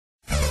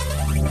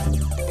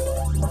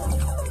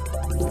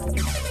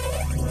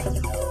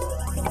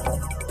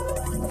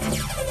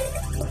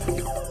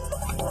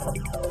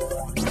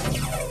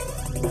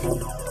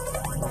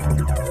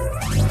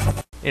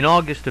In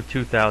August of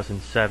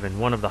 2007,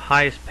 one of the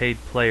highest-paid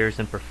players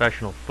in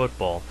professional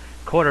football,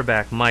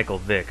 quarterback Michael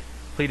Vick,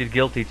 pleaded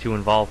guilty to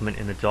involvement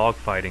in a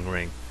dogfighting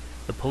ring.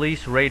 The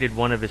police raided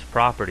one of his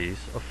properties,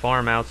 a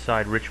farm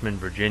outside Richmond,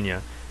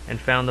 Virginia, and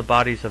found the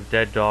bodies of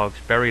dead dogs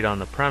buried on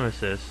the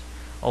premises,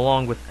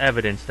 along with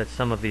evidence that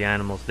some of the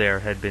animals there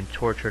had been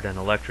tortured and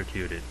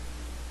electrocuted.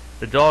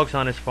 The dogs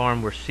on his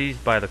farm were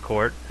seized by the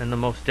court, and the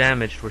most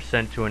damaged were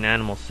sent to an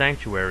animal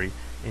sanctuary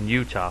in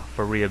Utah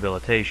for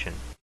rehabilitation.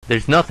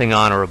 There's nothing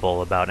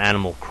honorable about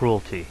animal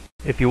cruelty.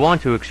 If you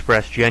want to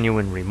express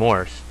genuine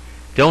remorse,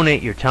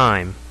 donate your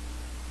time,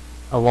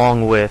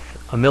 along with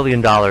 $1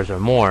 million or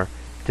more,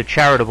 to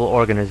charitable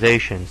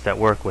organizations that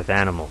work with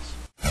animals.